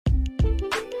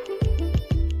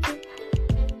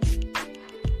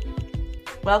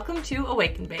Welcome to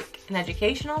Awake and Bake, an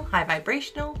educational, high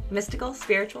vibrational, mystical,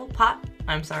 spiritual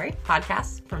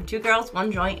podcast from two girls,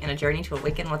 one joint, and a journey to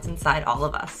awaken what's inside all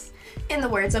of us. In the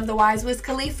words of the wise Wiz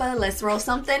Khalifa, let's roll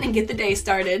something and get the day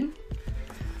started.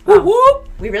 Wow. Woo woo!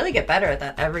 We really get better at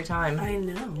that every time. I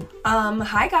know.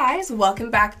 Hi guys,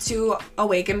 welcome back to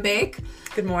Awake and Bake.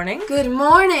 Good morning. Good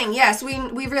morning. Yes, we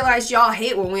realized y'all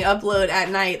hate when we upload at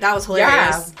night. That was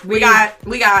hilarious. Yeah,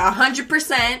 we got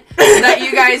 100% that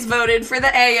you guys voted for the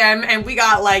AM, and we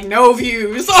got like no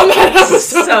views on that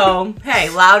episode. So hey,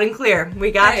 loud and clear,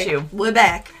 we got you. We're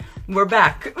back. We're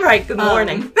back. Right. Good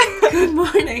morning. Good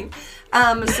morning.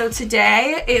 So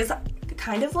today is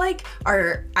kind of like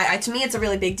to me it's a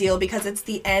really big deal because it's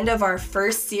the end of our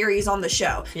first series on the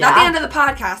show. Yeah. Not the end of the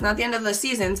podcast, not the end of the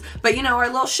seasons, but you know, our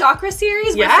little Chakra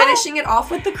series, we're finishing it off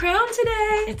with the crown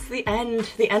today. It's the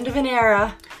end of an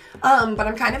era. But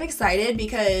I'm kind of excited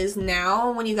because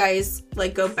now when you guys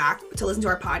like go back to listen to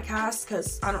our podcast,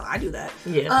 because I do that.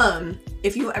 Yeah.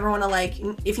 If you ever want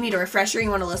to if you need a refresher, you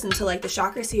want to listen to like the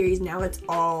Chakra series, now it's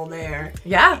all there.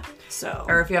 Yeah. So.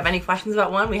 Or if you have any questions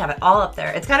about one, we have it all up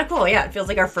there. It's kind of cool. Yeah. It feels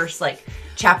like our first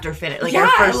chapter finish. Our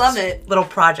first I love it. Little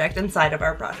project inside of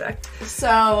our project.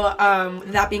 So,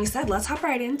 that being said, let's hop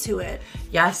right into it.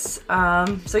 Yes.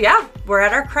 So yeah, we're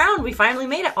at our crown. We finally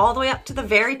made it all the way up to the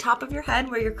very top of your head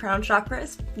where your crown chakra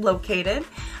is located.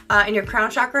 And your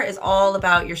crown chakra is all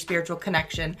about your spiritual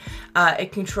connection.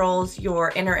 It controls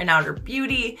your inner and outer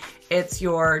beauty. It's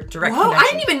your direct connection. I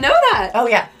didn't even know that. Oh,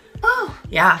 yeah. Oh.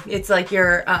 Yeah, it's like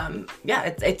your,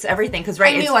 it's everything. Because,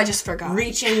 right, I just forgot.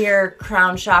 Reaching your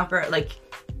crown chakra,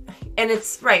 and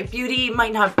it's, right, beauty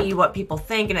might not be what people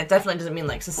think, and it definitely doesn't mean,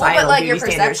 societal beauty your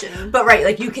standards. Perception. But,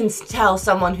 right, you can tell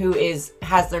someone who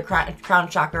has their crown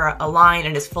chakra aligned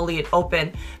and is fully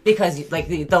open because,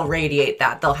 they'll radiate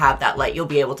that. They'll have that light. You'll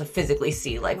be able to physically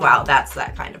see, wow, that's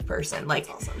that kind of person. That's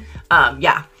awesome.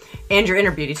 Yeah. And your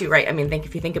inner beauty, too, right? I mean,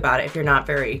 if you think about it, if you're not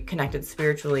very connected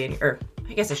spiritually, or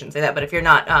I guess I shouldn't say that, but if you're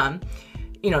not,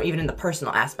 even in the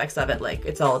personal aspects of it,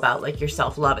 it's all about, your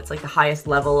self-love. It's, the highest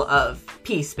level of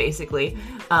peace, basically.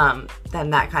 Then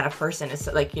that kind of person is,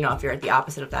 if you're at the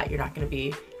opposite of that, you're not going to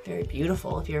be very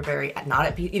beautiful if you're very not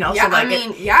at peace,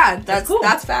 Yeah, that's cool.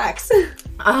 That's facts.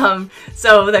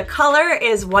 So the color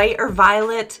is white or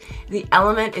violet. The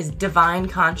element is divine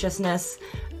consciousness.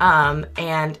 And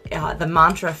the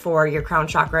mantra for your crown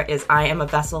chakra is, I am a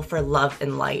vessel for love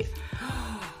and light.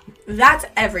 That's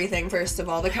everything, first of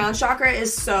all. The crown chakra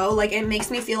is so, it makes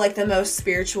me feel like the most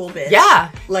spiritual bitch.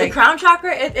 Yeah. The crown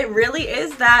chakra, it really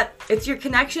is that, it's your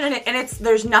connection, and it's,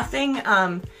 there's nothing,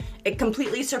 it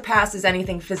completely surpasses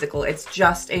anything physical. It's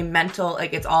just a mental,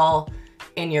 it's all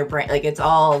in your brain. It's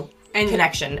all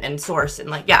connection and source, and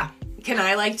Can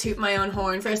I toot my own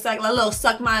horn for a sec? A little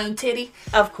suck my own titty?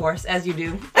 Of course, as you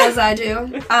do. As I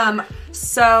do.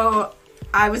 So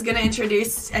I was going to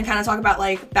introduce and kind of talk about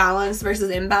balance versus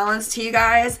imbalance to you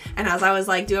guys. And as I was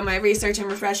doing my research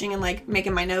and refreshing and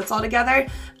making my notes all together,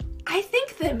 I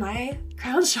think that my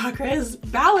crown chakra is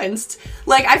balanced.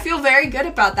 I feel very good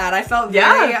about that. I felt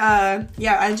very, I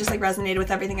just resonated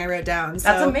with everything I wrote down. So.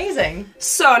 That's amazing.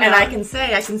 So now, and I can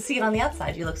see it on the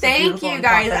outside. You look so beautiful. Thank you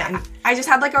guys. I just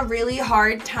had a really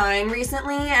hard time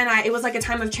recently, and it was a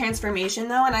time of transformation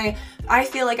though, and I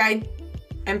feel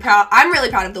I'm proud. I'm really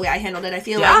proud of the way I handled it. I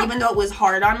feel even though it was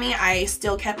hard on me, I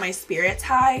still kept my spirits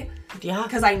high. Yeah.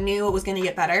 Because I knew it was going to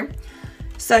get better.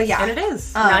 So yeah. And it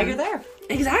is. Now you're there.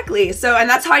 Exactly. So, and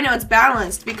that's how I know it's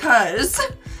balanced, because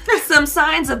some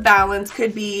signs of balance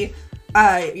could be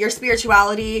your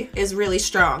spirituality is really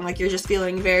strong. You're just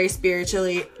feeling very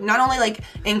spiritually, not only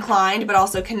inclined, but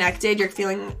also connected. You're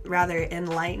feeling rather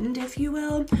enlightened, if you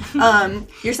will.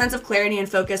 Your sense of clarity and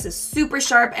focus is super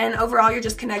sharp, and overall you're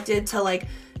just connected to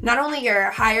not only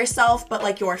your higher self,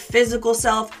 but your physical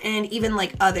self and even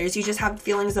others. You just have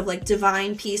feelings of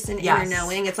divine peace and inner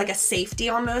knowing. It's a safety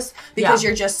almost, because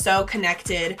you're just so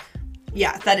connected.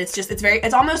 Yeah, that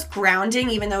it's almost grounding,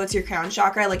 even though it's your crown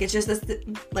chakra. It's just this,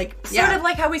 sort of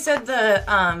like how we said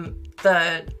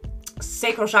the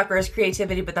sacral chakra is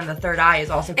creativity, but then the third eye is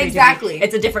also creativity. Exactly.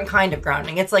 It's a different kind of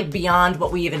grounding. It's beyond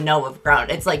what we even know of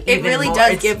ground. It's it really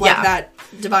does give that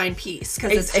divine peace,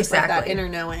 because it's just that inner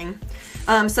knowing.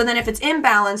 So then if it's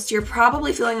imbalanced, you're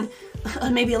probably feeling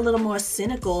maybe a little more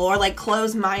cynical or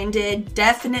closed-minded,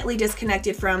 definitely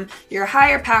disconnected from your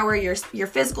higher power, your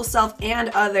physical self and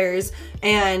others.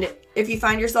 And if you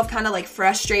find yourself kind of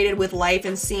frustrated with life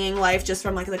and seeing life just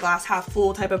from the glass half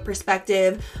full type of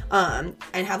perspective, and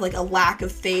have a lack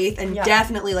of faith and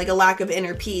definitely a lack of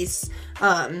inner peace,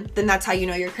 then that's how you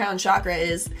know your crown chakra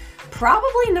is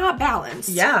probably not balanced.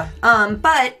 Yeah.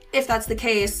 But if that's the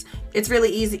case, it's really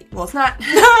easy. Well, it's not.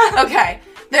 Okay.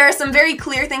 There are some very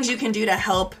clear things you can do to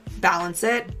help balance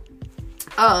it.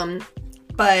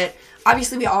 But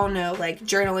obviously we all know, like,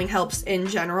 journaling helps in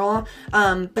general.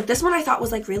 But this one I thought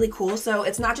was, like, really cool. So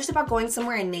it's not just about going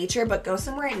somewhere in nature, but go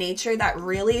somewhere in nature that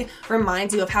really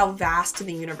reminds you of how vast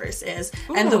the universe is.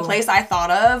 Ooh. And the place I thought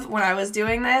of when I was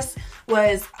doing this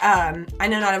was, I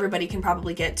know not everybody can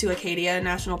probably get to Acadia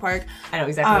National Park. I know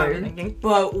exactly what you're thinking.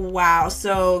 But wow,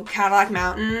 so Cadillac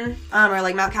Mountain, or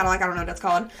like Mount Cadillac, I don't know what that's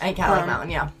called. Cadillac Mountain,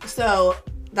 yeah. So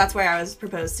that's where I was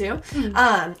proposed to.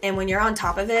 And when you're on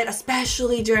top of it,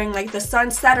 especially during like the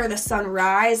sunset or the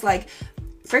sunrise, like,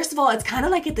 first of all, it's kind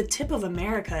of like at the tip of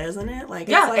America, isn't it? Like,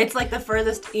 it's like the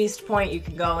furthest east point you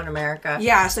can go in America.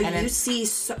 Yeah, so you see,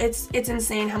 it's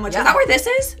insane how much. Is that where this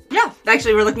is? Yeah,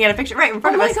 actually, we're looking at a picture right in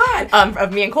front of us. Oh my God.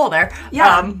 Of me and Cole there.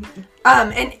 Yeah.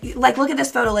 And like, look at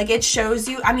this photo. Like, it shows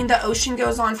you, I mean, the ocean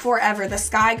goes on forever, the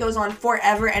sky goes on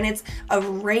forever, and it's a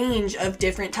range of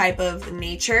different type of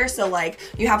nature. So like,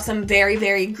 you have some very,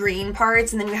 very green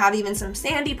parts, and then you have even some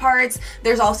sandy parts.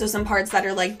 There's also some parts that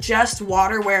are like just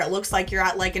water, where it looks like you're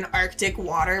at like an Arctic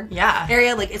water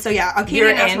area. Like, so yeah,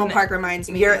 Acadia National Park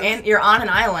reminds me. You're on an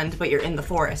island, but you're in the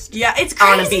forest. Yeah, it's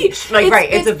crazy. On a beach. Like,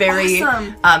 it's a very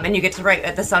awesome. And you get to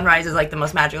at the sunrise is like the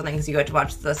most magical thing, because you get to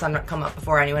watch the sun come up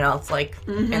before anyone else. Like,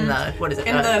 in the, what is it?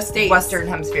 In the States. Western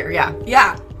Hemisphere, yeah.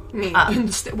 Yeah.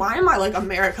 Why am I like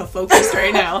America focused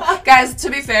right now? Guys, to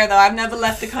be fair though, I've never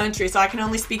left the country, so I can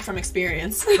only speak from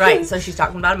experience. Right, so she's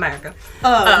talking about America.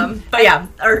 But yeah,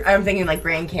 I'm thinking like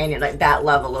Grand Canyon, like that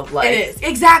level of like. It is,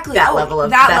 exactly. That level of,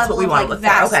 that's what we want to look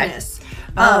for. Okay.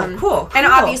 Cool. And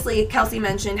obviously, Kelsey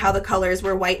mentioned how the colors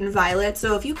were white and violet.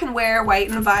 So if you can wear white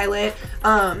and violet,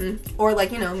 or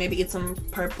like, you know, maybe eat some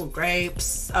purple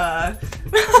grapes,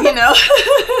 you know,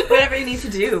 whatever you need to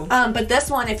do. But this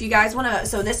one, if you guys want to,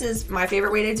 so this is my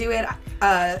favorite way to do it.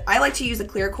 I like to use the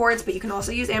clear quartz, but you can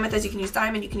also use amethyst, you can use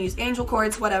diamond, you can use angel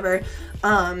quartz, whatever.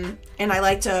 And I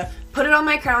like to put it on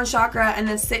my crown chakra and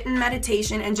then sit in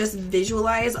meditation and just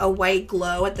visualize a white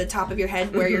glow at the top of your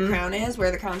head where your crown is,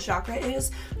 where the crown chakra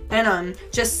is. And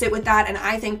just sit with that. And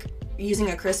I think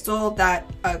using a crystal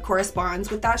that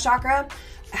corresponds with that chakra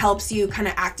helps you kind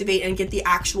of activate and get the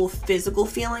actual physical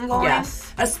feeling going.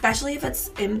 Yes. Especially if it's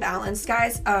imbalanced,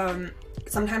 guys.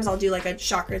 Sometimes I'll do like a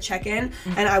chakra check-in,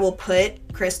 and I will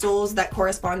put crystals that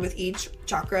correspond with each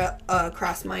chakra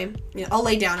across my, you know, I'll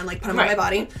lay down and like put them on my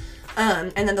body.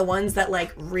 And then the ones that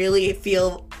like really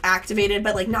feel activated,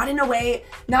 but like not in a way,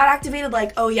 not activated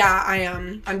like, oh yeah,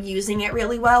 I'm using it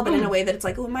really well, but in a way that it's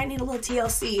like, oh, it might need a little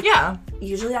TLC. Yeah.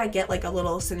 Usually I get like a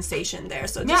little sensation there,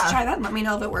 so just try that and let me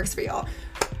know if it works for y'all.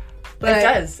 But it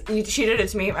does. She did it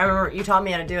to me. I remember you taught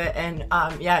me how to do it, and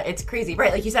yeah, it's crazy.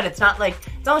 Right, like you said, it's not like,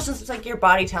 it's almost just like your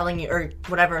body telling you, or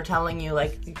whatever, telling you,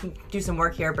 like, you can do some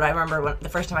work here. But I remember the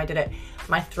first time I did it,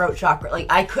 my throat chakra, like,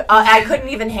 I couldn't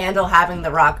even handle having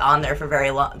the rock on there for very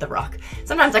long. The rock.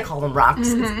 Sometimes I call them rocks.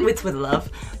 It's with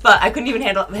love. But I couldn't even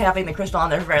handle having the crystal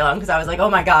on there for very long, because I was like, oh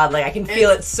my god, like, I can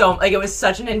feel it so, like, it was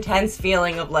such an intense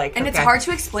feeling of like, and it's hard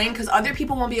to explain because other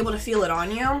people won't be able to feel it on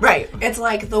you. Right. It's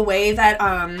like the way that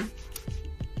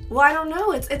well, I don't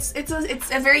know. It's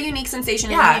a very unique sensation,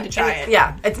 and you need to try it.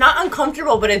 Yeah, it's not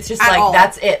uncomfortable, but it's just like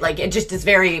that's it. Like, it just is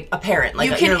very apparent.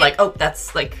 Like, you're like, oh,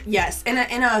 that's like, yes. In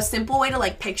a simple way to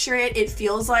like picture it, it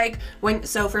feels like when.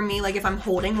 So for me, like if I'm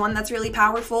holding one that's really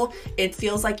powerful, it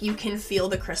feels like you can feel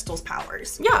the crystal's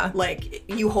powers. Yeah, like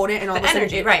you hold it and all the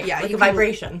energy, sudden, right? Yeah, like the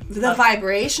vibration. The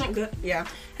vibration. Good. Yeah.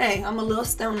 Hey, I'm a little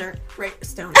stoner. I'm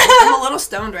a little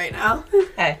stoned right now.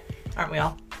 Hey, aren't we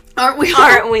all?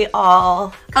 Aren't we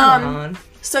all? Come on.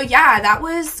 So yeah, that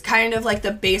was kind of like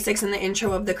the basics and the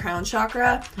intro of the crown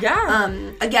chakra. Yeah.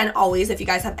 Again, always, if you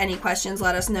guys have any questions,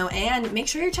 let us know. And make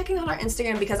sure you're checking out our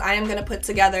Instagram, because I am going to put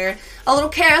together a little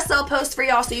carousel post for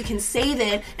y'all so you can save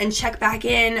it and check back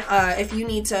in if you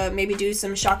need to maybe do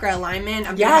some chakra alignment.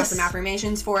 I'm going to have some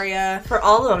affirmations for you. For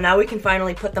all of them. Now we can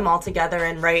finally put them all together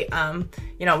and write,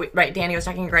 Danny was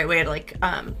talking a great way to like,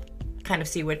 kind of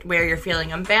see where you're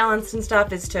feeling unbalanced and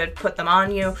stuff, is to put them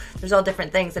on you. There's all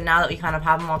different things, and now that we kind of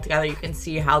have them all together, you can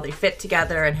see how they fit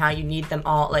together and how you need them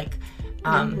all, like,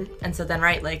 and so then,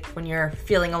 right, like, when you're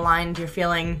feeling aligned, you're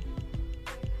feeling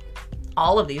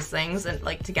all of these things and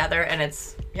like together, and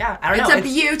it's, yeah, I don't know. It's a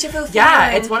beautiful feeling.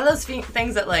 Yeah, it's one of those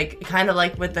things that, like, kind of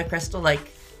like with the crystal, like,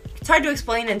 it's hard to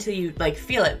explain until you like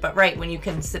feel it, but right, when you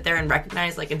can sit there and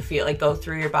recognize, like, and feel, like, go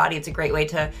through your body, it's a great way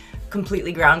to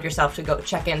completely ground yourself to go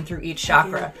check in through each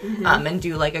chakra, and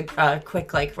do like a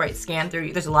quick scan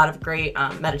through. There's a lot of great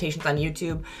meditations on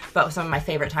YouTube, but some of my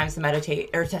favorite times to meditate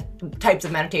or types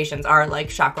of meditations are like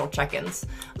chakra check-ins.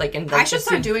 I should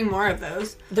start doing more of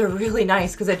those. They're really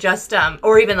nice because it just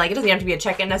or even like it doesn't have to be a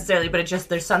check-in necessarily, but it just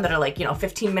there's some that are like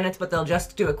 15 minutes, but they'll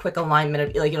just do a quick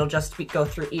alignment. It'll just go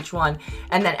through each one,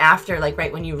 and then after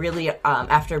right when you really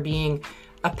after being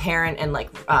a parent and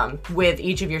with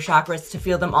each of your chakras to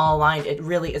feel them all aligned, it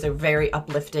really is a very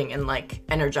uplifting and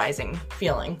energizing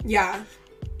feeling. Yeah.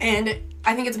 And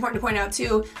I think it's important to point out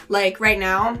too, right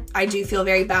now I do feel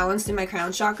very balanced in my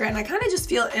crown chakra, and I kind of just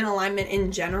feel in alignment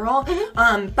in general.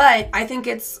 But I think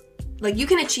it's you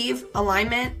can achieve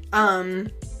alignment,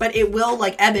 but it will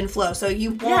ebb and flow. So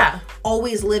you won't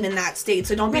always live in that state.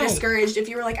 So don't be discouraged if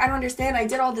you were I don't understand. I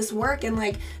did all this work and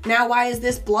now why is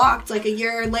this blocked a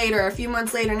year later, a few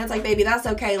months later? And it's baby, that's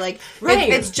okay.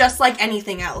 It's just like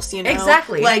anything else,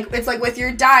 Exactly. It's with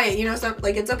your diet, so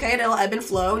it's okay. It'll ebb and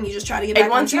flow and you just try to get back on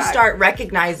track. And once you start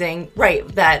recognizing,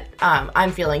 that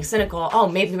I'm feeling cynical, oh,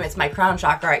 maybe it's my crown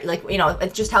chakra.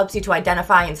 It just helps you to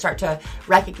identify and start to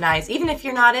recognize, even if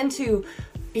you're not into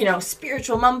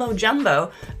spiritual mumbo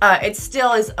jumbo, it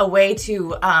still is a way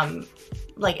to,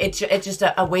 it's just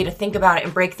a way to think about it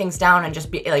and break things down and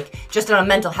just be just in a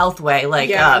mental health way,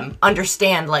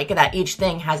 understand that each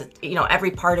thing has,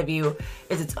 every part of you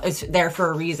is there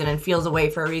for a reason and feels a way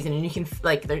for a reason, and you can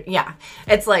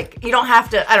it's you don't have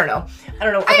to. I don't know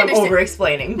if I'm over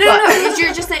explaining. No,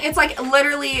 you're just saying it's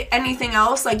literally anything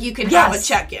else. You can have a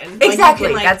check-in.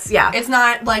 Exactly. It's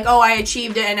not oh, I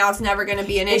achieved it and now it's never going to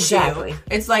be an issue. Exactly.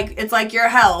 It's like your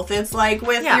health. It's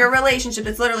with your relationship.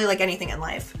 It's literally anything in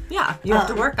life. Yeah, you have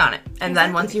to work on it, and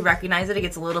then once you recognize it, it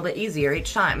gets a little bit easier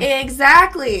each time.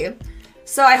 Exactly.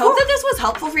 So I hope that this was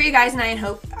helpful for you guys, and I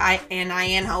hope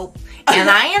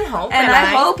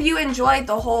you enjoyed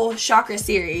the whole chakra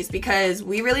series, because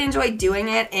we really enjoyed doing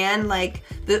it, and I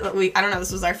don't know,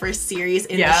 this was our first series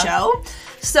in the show.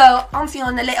 So I'm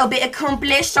feeling a little bit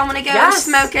accomplished. I'm gonna go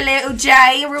smoke a little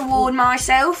J, reward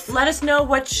myself. Let us know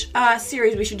which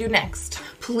series we should do next.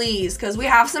 Please, because we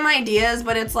have some ideas,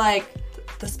 but it's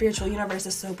the spiritual universe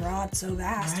is so broad, so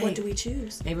vast. Right. What do we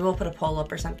choose? Maybe we'll put a poll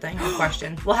up or something, a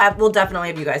question. We'll definitely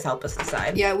have you guys help us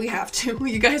decide. Yeah, we have to.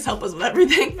 You guys help us with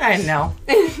everything. I know.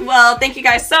 Well, thank you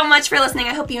guys so much for listening.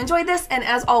 I hope you enjoyed this, and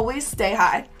as always, stay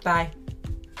high. Bye.